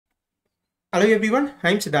Hello everyone,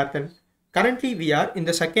 I'm Siddharthan. Currently we are in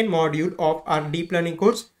the second module of our deep learning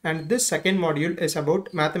course, and this second module is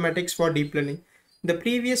about mathematics for deep learning. The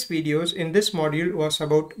previous videos in this module was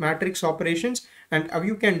about matrix operations and how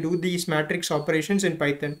you can do these matrix operations in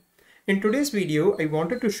Python. In today's video, I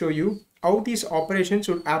wanted to show you how these operations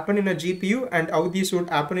would happen in a GPU and how these would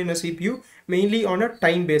happen in a CPU, mainly on a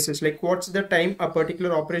time basis, like what's the time a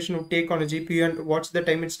particular operation would take on a GPU and what's the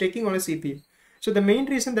time it's taking on a CPU. So the main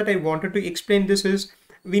reason that I wanted to explain this is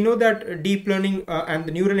we know that deep learning and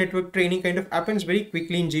the neural network training kind of happens very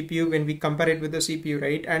quickly in GPU when we compare it with the CPU,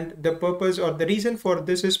 right? And the purpose or the reason for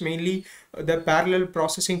this is mainly the parallel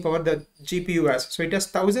processing power that GPU has. So it has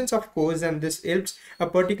thousands of cores, and this helps a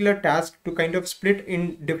particular task to kind of split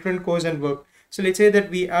in different cores and work. So let's say that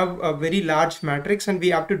we have a very large matrix and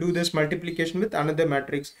we have to do this multiplication with another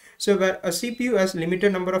matrix. So where a CPU has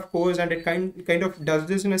limited number of cores and it kind of does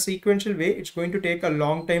this in a sequential way, it's going to take a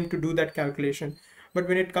long time to do that calculation. But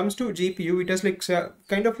when it comes to GPU, it has like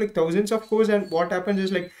kind of like thousands of cores, and what happens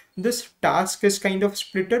is like this task is kind of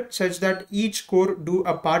splitted such that each core do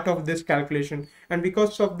a part of this calculation. And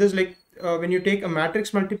because of this, like when you take a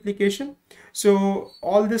matrix multiplication, so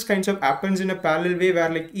all this kinds of happens in a parallel way where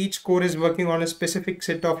like each core is working on a specific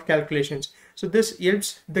set of calculations. So this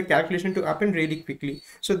helps the calculation to happen really quickly.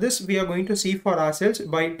 So this we are going to see for ourselves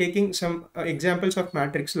by taking some examples of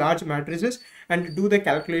large matrices, and do the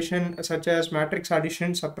calculation such as matrix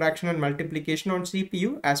addition, subtraction and multiplication on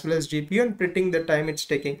CPU as well as GPU, and printing the time it's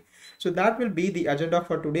taking. So that will be the agenda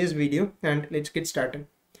for today's video, and let's get started.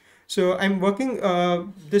 So I'm working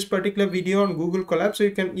this particular video on Google Colab, so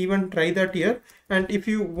you can even try that here. And if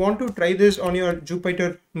you want to try this on your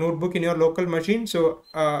Jupyter notebook in your local machine, so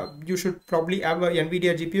you should probably have a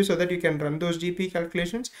NVIDIA GPU so that you can run those GPU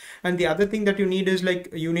calculations. And the other thing that you need is like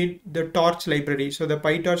you need the Torch library, so the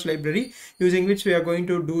PyTorch library, using which we are going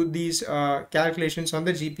to do these calculations on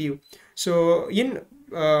the GPU. So in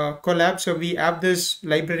Colab, so we have this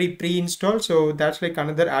library pre-installed, so that's like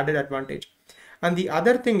another added advantage. And the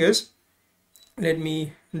other thing is, let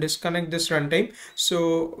me disconnect this runtime.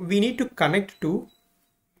 So we need to connect to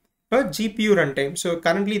a GPU runtime. So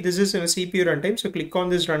currently this is in a CPU runtime. So click on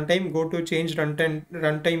this runtime, go to change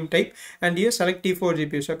runtime type, and here select T4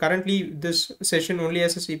 GPU. So currently this session only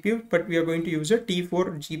has a CPU, but we are going to use a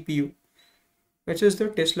T4 GPU, which is the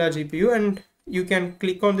Tesla GPU. And you can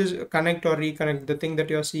click on this connect or reconnect, the thing that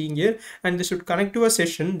you are seeing here, and this should connect to a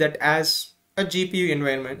session that has a GPU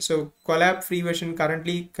environment. So Colab free version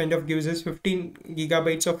currently kind of gives us 15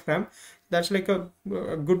 gigabytes of RAM. That's like a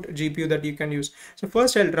good GPU that you can use. So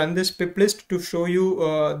first I'll run this piplist to show you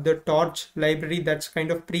the Torch library that's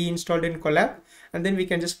kind of pre-installed in Colab, and then we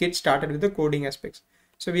can just get started with the coding aspects.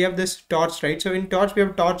 So we have this Torch, right? So in Torch we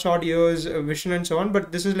have Torch audios, vision and so on,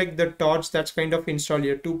 but this is like the Torch that's kind of installed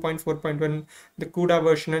here, 2.4.1, the CUDA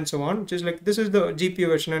version and so on. Just like this is the GPU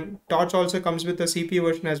version, and Torch also comes with a CPU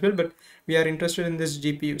version as well, but we are interested in this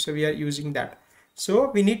GPU, so we are using that.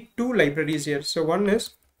 So we need two libraries here. So one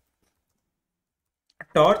is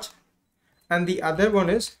Torch and the other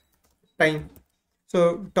one is time.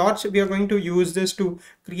 So Torch, we are going to use this to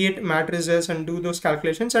create matrices and do those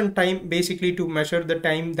calculations, and time basically to measure the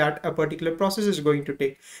time that a particular process is going to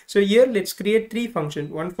take. So here let's create three functions,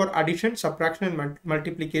 one for addition, subtraction and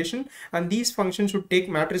multiplication, and these functions would take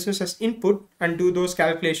matrices as input and do those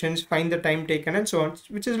calculations, find the time taken and so on,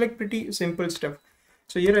 which is like pretty simple stuff.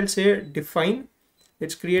 So here I'll say define,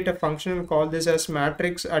 let's create a function and call this as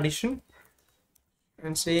matrix addition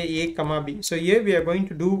and say a comma b. So here we are going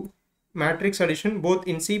to do matrix addition both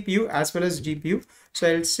in CPU as well as GPU.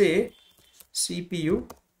 So I'll say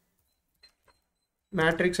CPU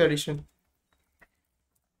matrix addition,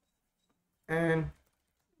 and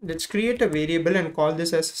let's create a variable and call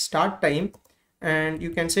this as start time, and you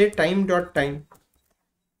can say time.time.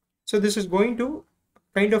 So this is going to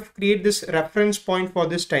kind of create this reference point for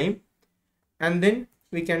this time, and then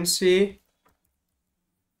we can say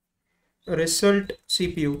result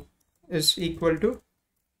CPU is equal to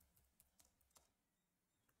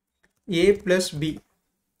a plus b,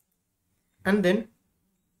 and then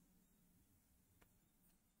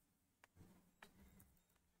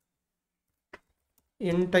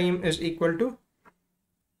in time is equal to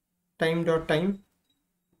time.time.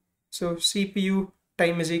 So CPU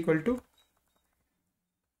time is equal to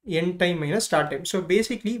end time minus start time. So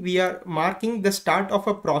basically we are marking the start of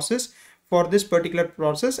a process for this particular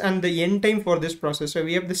process and the end time for this process. So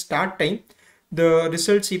we have the start time, the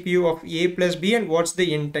result CPU of a plus b, and what's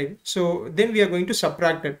the end time. So then we are going to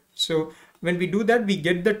subtract it. So when we do that, we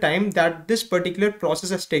get the time that this particular process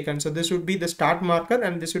has taken. So this would be the start marker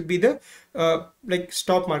and this would be the like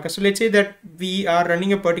stop marker. So let's say that we are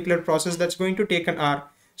running a particular process that's going to take an hour.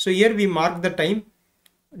 So here we mark the time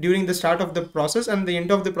during the start of the process, and the end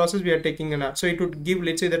of the process we are taking an hour. So it would give,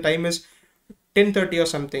 let's say the time is 10:30 or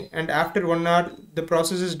something, and after 1 hour the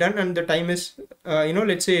process is done and the time is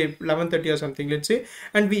let's say 11:30 or something, let's say,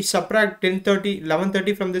 and we subtract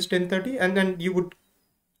 11:30 from this 10:30, and then you would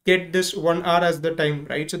get this 1 hour as the time,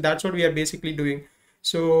 right? So that's what we are basically doing.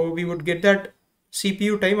 So we would get that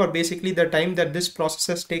CPU time, or basically the time that this process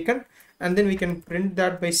has taken, and then we can print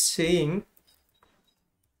that by saying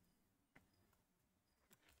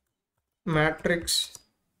matrix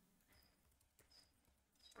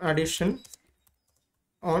addition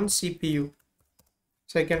on CPU.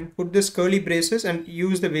 So I can put this curly braces and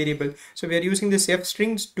use the variable. So we are using this f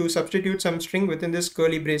strings to substitute some string within this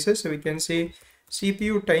curly braces. So we can say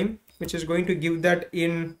CPU time, which is going to give that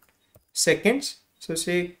in seconds. So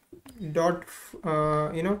say dot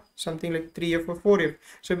something like 3f or 4f.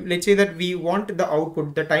 So let's say that we want the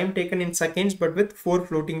output, the time taken in seconds, but with 4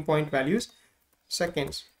 floating point values,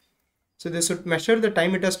 seconds. So this would measure the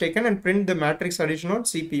time it has taken and print the matrix addition on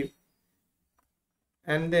CPU.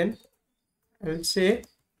 And then I'll say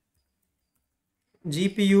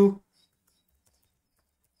GPU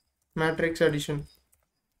matrix addition.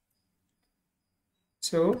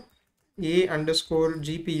 So a underscore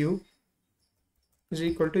GPU is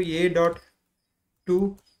equal to a dot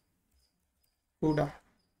to CUDA,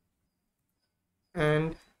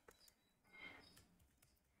 and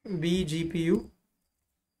b GPU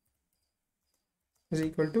is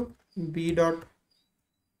equal to b dot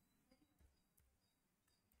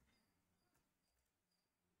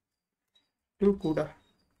to CUDA.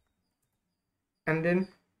 And then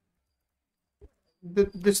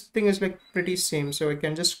this thing is like pretty same, so I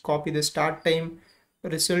can just copy the start time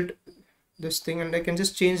result, this thing, and I can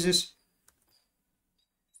just change this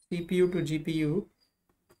CPU to GPU.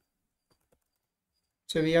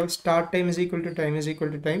 So we have start time is equal to time is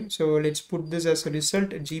equal to time. So let's put this as a result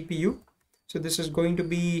GPU. So this is going to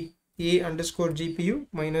be a underscore GPU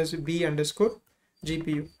minus b underscore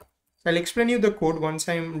GPU. I'll explain you the code once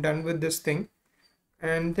I'm done with this thing.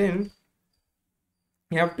 And then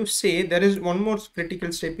you have to say, there is one more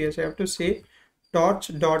critical step here. So I have to say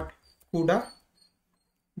torch.CUDA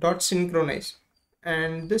dot synchronize,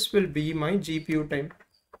 and this will be my GPU time.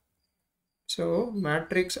 So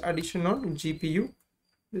matrix addition on GPU,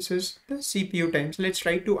 this is the CPU time. So let's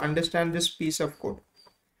try to understand this piece of code.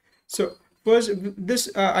 So first, this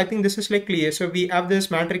I think this is like clear. So we have this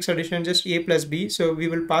matrix addition, just a plus b. So we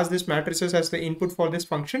will pass this matrices as the input for this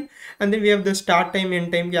function, and then we have the start time,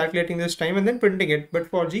 end time, calculating this time, and then printing it. But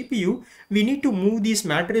for GPU, we need to move these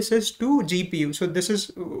matrices to GPU. So this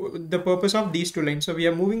is the purpose of these two lines. So we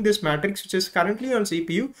are moving this matrix, which is currently on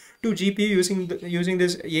CPU, to GPU using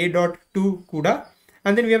this a dot to CUDA.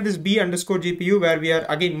 And then we have this b underscore GPU, where we are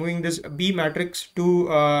again moving this b matrix to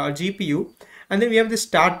GPU. And then we have the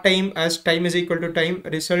start time as time is equal to time,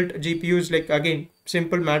 result GPU is like again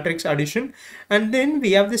simple matrix addition. And then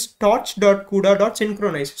we have this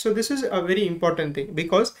torch.CUDA.synchronize. So this is a very important thing,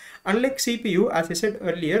 because unlike CPU, as I said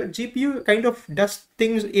earlier, GPU kind of does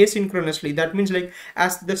things asynchronously. That means like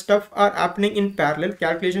as the stuff are happening in parallel,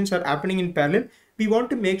 calculations are happening in parallel, we want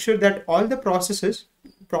to make sure that all the process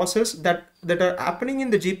that are happening in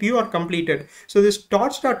the GPU are completed. So this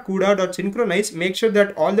torch.CUDA.synchronize makes sure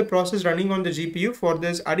that all the process running on the GPU for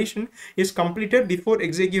this addition is completed before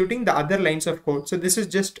executing the other lines of code. So this is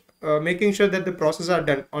just making sure that the process are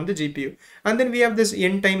done on the GPU. And then we have this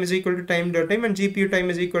end time is equal to time.time, and GPU time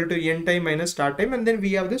is equal to end time minus start time. And then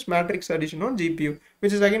we have this matrix addition on GPU,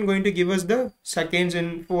 which is again going to give us the seconds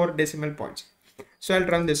in 4 decimal points. So I'll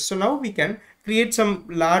run this. So now we can create some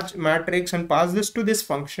large matrix and pass this to this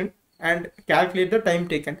function and calculate the time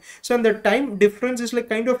taken. So the time difference is like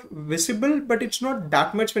kind of visible, but it's not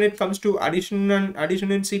that much when it comes to addition in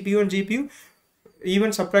CPU and GPU.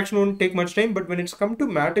 Even subtraction won't take much time, but when it's come to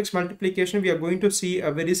matrix multiplication, we are going to see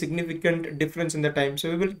a very significant difference in the time.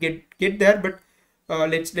 So we will get there, but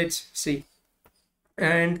let's see.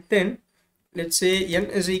 And then let's say n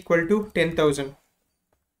is equal to 10,000.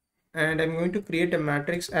 And I'm going to create a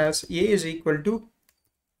matrix as A is equal to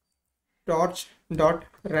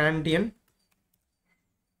torch.randian.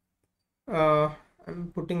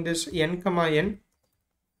 I'm putting this n comma n,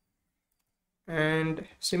 and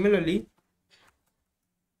similarly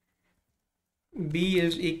B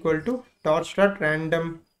is equal to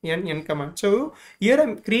torch.random n comma. So here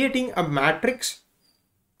I'm creating a matrix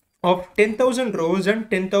of 10,000 rows and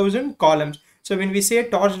 10,000 columns. So when we say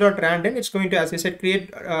torch.random, it's going to, as I said,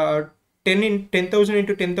 create 10,000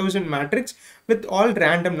 into 10,000 matrix with all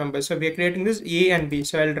random numbers. So we are creating this A and B.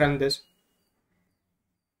 So I'll run this.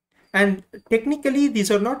 And technically these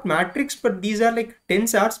are not matrix, but these are like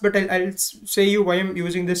tensors, but I'll say you why I'm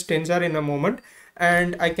using this tensor in a moment.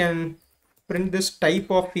 And I can print this type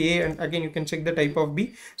of A, and again you can check the type of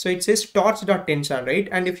B. So it says torch.tensor, right?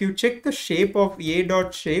 And if you check the shape of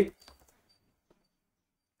A.shape,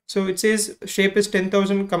 so it says shape is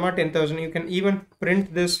 10,000 comma 10,000. You can even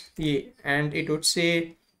print this A and it would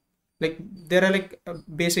say like there are like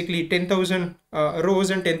basically 10,000 rows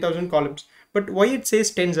and 10,000 columns. But why it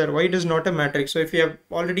says tensor? Why it is not a matrix? So if you have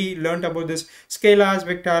already learned about this scalars,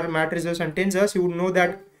 vector, matrices and tensors, you would know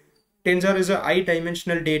that tensor is a high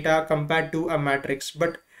dimensional data compared to a matrix.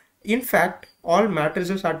 But in fact, all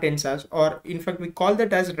matrices are tensors, or in fact we call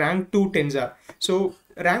that as rank 2 tensor. So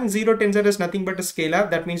rank 0 tensor is nothing but a scalar.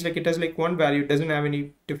 That means like it has like one value, it doesn't have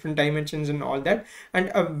any different dimensions and all that.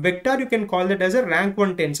 And a vector, you can call that as a rank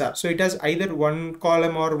 1 tensor. So it has either one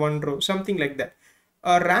column or one row, something like that.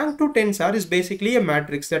 A rank 2 tensor is basically a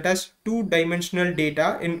matrix that has 2-dimensional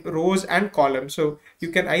data in rows and columns. So you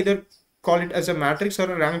can either call it as a matrix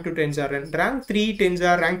or a rank 2 tensor. And rank 3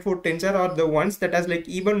 tensor, rank 4 tensor are the ones that has like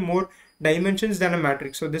even more dimensions than a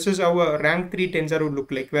matrix. So this is how a rank 3 tensor would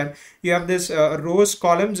look like, where you have this rows,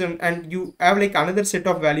 columns, and you have like another set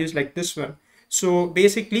of values like this one. So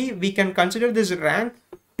basically we can consider this rank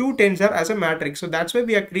 2 tensor as a matrix. So that's why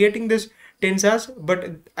we are creating this tensors,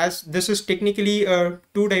 but as this is technically a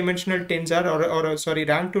 2-dimensional tensor or sorry,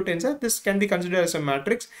 rank 2 tensor, this can be considered as a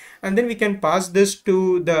matrix, and then we can pass this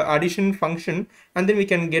to the addition function and then we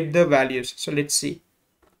can get the values. So let's see.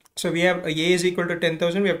 So we have A is equal to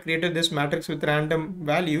 10,000. We have created this matrix with random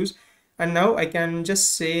values, and now I can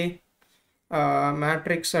just say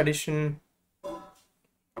matrix addition.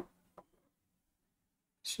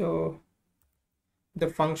 So the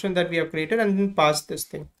function that we have created, and then pass this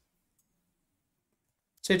thing.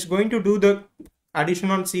 So it's going to do the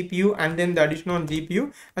addition on CPU and then the addition on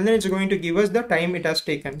GPU, and then it's going to give us the time it has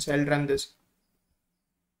taken. So I'll run this.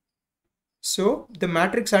 So the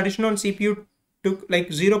matrix addition on CPU took like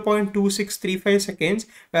 0.2635 seconds,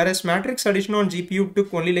 whereas matrix addition on GPU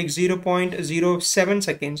took only like 0.07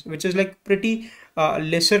 seconds, which is like pretty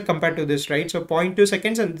lesser compared to this, right? So 0.2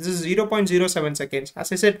 seconds and this is 0.07 seconds.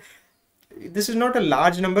 As I said, this is not a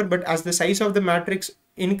large number, but as the size of the matrix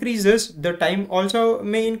increases, the time also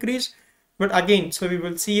may increase. But again, so we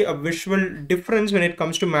will see a visual difference when it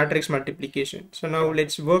comes to matrix multiplication. So now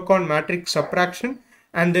let's work on matrix subtraction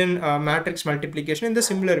and then matrix multiplication in the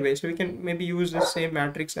similar way. So we can maybe use the same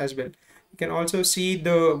matrix as well. You can also see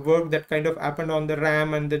the work that kind of happened on the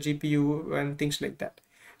RAM and the GPU and things like that.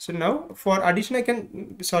 So now for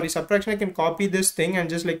addition, subtraction, I can copy this thing and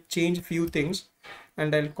just like change a few things.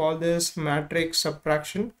 And I'll call this matrix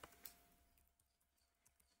subtraction.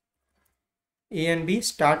 A and B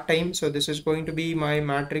start time. So this is going to be my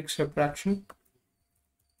matrix subtraction.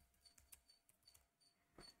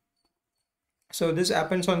 So this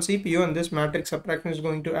happens on CPU and this matrix subtraction is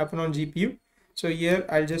going to happen on GPU. So here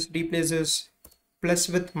I'll just replace this plus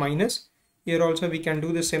with minus. Here also we can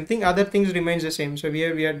do the same thing. Other things remains the same. So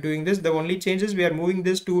here we are doing this. The only changes, we are moving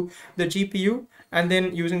this to the GPU and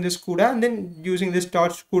then using this CUDA and then using this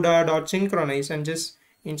torch CUDA.synchronize, and just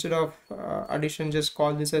instead of addition, just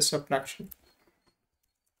call this as subtraction.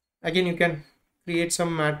 Again, you can create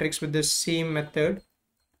some matrix with the same method.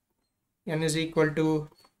 N is equal to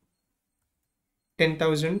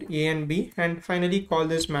 10,000 A and B, and finally call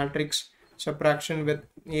this matrix subtraction with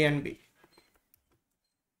A and B.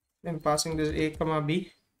 Then passing this A comma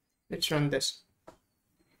B. Let's run this.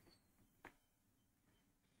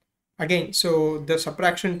 Again, so the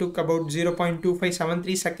subtraction took about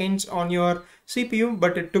 0.2573 seconds on your CPU,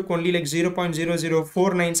 but it took only like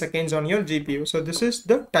 0.0049 seconds on your GPU. So this is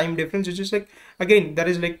the time difference, which is like, again, there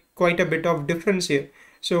is like quite a bit of difference here.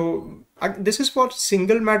 So this is for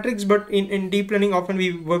single matrix, but in deep learning, often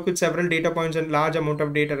we work with several data points and large amount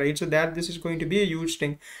of data, right? So that this is going to be a huge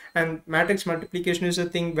thing. And matrix multiplication is a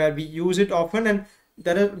thing where we use it often, and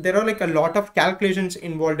there are like a lot of calculations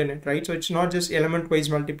involved in it, right? So it's not just element wise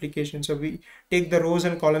multiplication. So we take the rows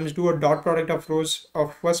and columns, do a dot product of rows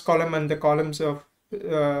of first column and the columns of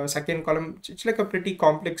second column. It's like a pretty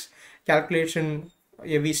complex calculation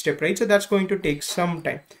every step, right? So that's going to take some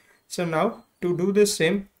time. So now to do the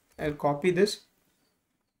same, I'll copy this,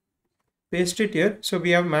 paste it here. So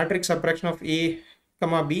we have matrix subtraction of A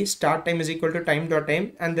comma B, start time is equal to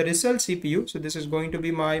time.time, and the result CPU. So this is going to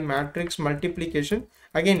be my matrix multiplication.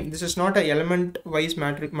 Again, this is not a element wise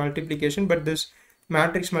matrix multiplication, but this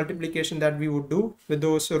matrix multiplication that we would do with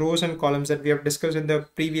those rows and columns that we have discussed in the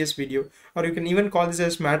previous video, or you can even call this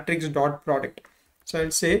as matrix dot product. So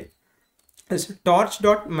I'll say is torch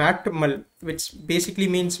dot matmul, which basically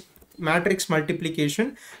means matrix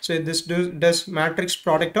multiplication. So this does matrix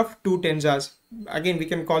product of two tensors. Again, we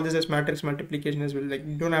can call this as matrix multiplication as well. Like,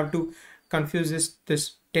 you don't have to confuse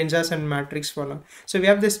this tensors and matrix for now. So we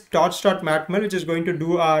have this torch dot matmul, which is going to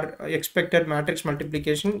do our expected matrix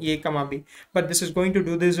multiplication a comma b, but this is going to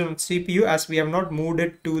do this on CPU as we have not moved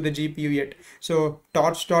it to the GPU yet. So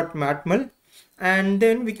torch dot matmul, and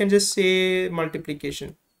then we can just say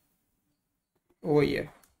multiplication over here.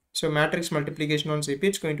 So matrix multiplication on CPU,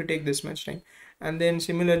 it's going to take this much time. And then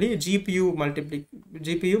similarly GPU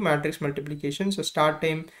matrix multiplication, so start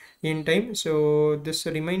time, end time, so this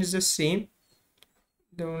remains the same.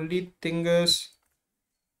 The only thing is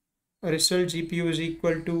result GPU is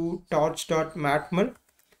equal to torch dot matmul.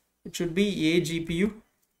 It should be A GPU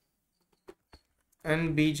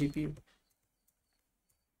and B GPU.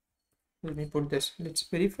 Let me put this. Let's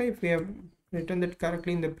verify if we have written that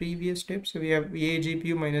correctly in the previous step. So we have A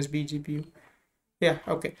GPU minus B GPU. Yeah,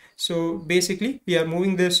 okay. So basically we are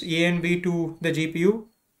moving this A and B to the GPU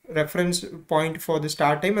reference point for the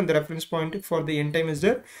start time, and the reference point for the end time is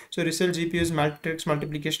there. So result GPU is matrix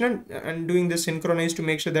multiplication, and doing this synchronized to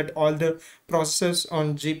make sure that all the processes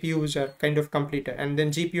on GPUs are kind of completed, and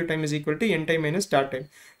then GPU time is equal to end time minus start time.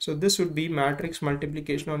 So this would be matrix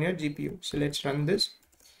multiplication on your GPU. So let's run this,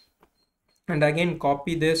 and again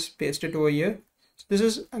copy this, paste it over here. So this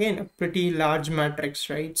is again a pretty large matrix,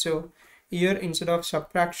 right? So here instead of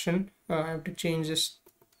subtraction, I have to change this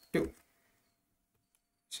to,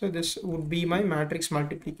 so this would be my matrix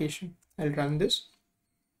multiplication. I'll run this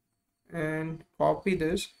and copy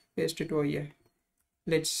this, paste it over here.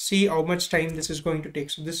 Let's see how much time this is going to take.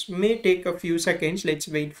 So this may take a few seconds. Let's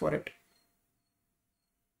wait for it.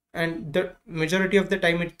 And the majority of the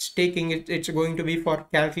time it's taking, it's going to be for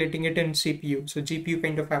calculating it in CPU. So GPU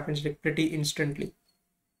kind of happens like pretty instantly.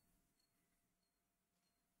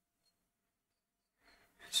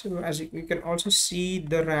 So as you can also see,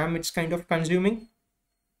 the RAM it's kind of consuming.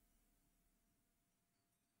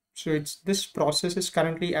 So it's, this process is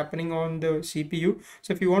currently happening on the CPU.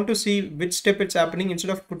 So if you want to see which step it's happening,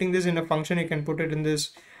 instead of putting this in a function, you can put it in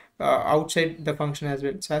this outside the function as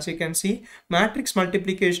well. So as you can see, matrix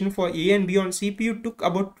multiplication for A and B on CPU took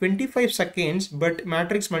about 25 seconds, but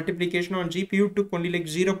matrix multiplication on GPU took only like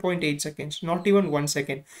 0.8 seconds, not even 1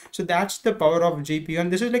 second. So that's the power of GPU,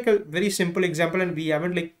 and this is like a very simple example, and we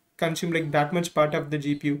haven't like consumed like that much part of the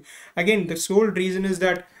GPU. Again, the sole reason is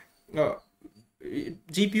that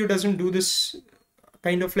GPU doesn't do this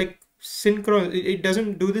kind of like it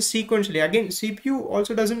doesn't do this sequentially. Again, CPU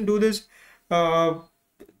also doesn't do this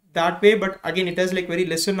that way, but again it has like very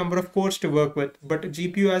lesser number of cores to work with. But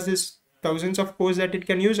GPU has this thousands of cores that it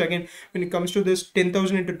can use. Again, when it comes to this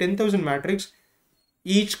 10,000 into 10,000 matrix,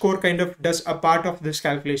 each core kind of does a part of this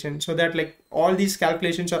calculation, so that like all these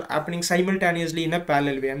calculations are happening simultaneously in a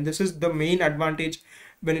parallel way. And this is the main advantage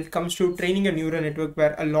when it comes to training a neural network,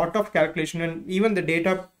 where a lot of calculation and even the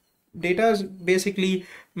data is basically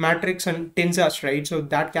matrix and tensors, right? So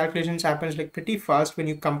that calculations happens like pretty fast when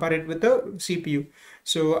you compare it with the CPU.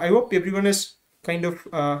 So I hope everyone is kind of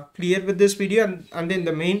clear with this video, and then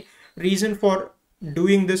the main reason for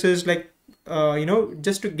doing this is like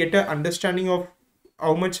just to get an understanding of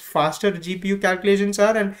how much faster GPU calculations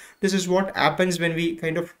are, and this is what happens when we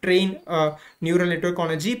kind of train a neural network on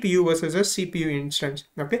a GPU versus a CPU instance.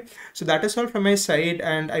 Okay, so that is all from my side,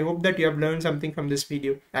 and I hope that you have learned something from this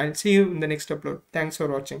video. I'll see you in the next upload. Thanks for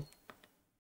watching.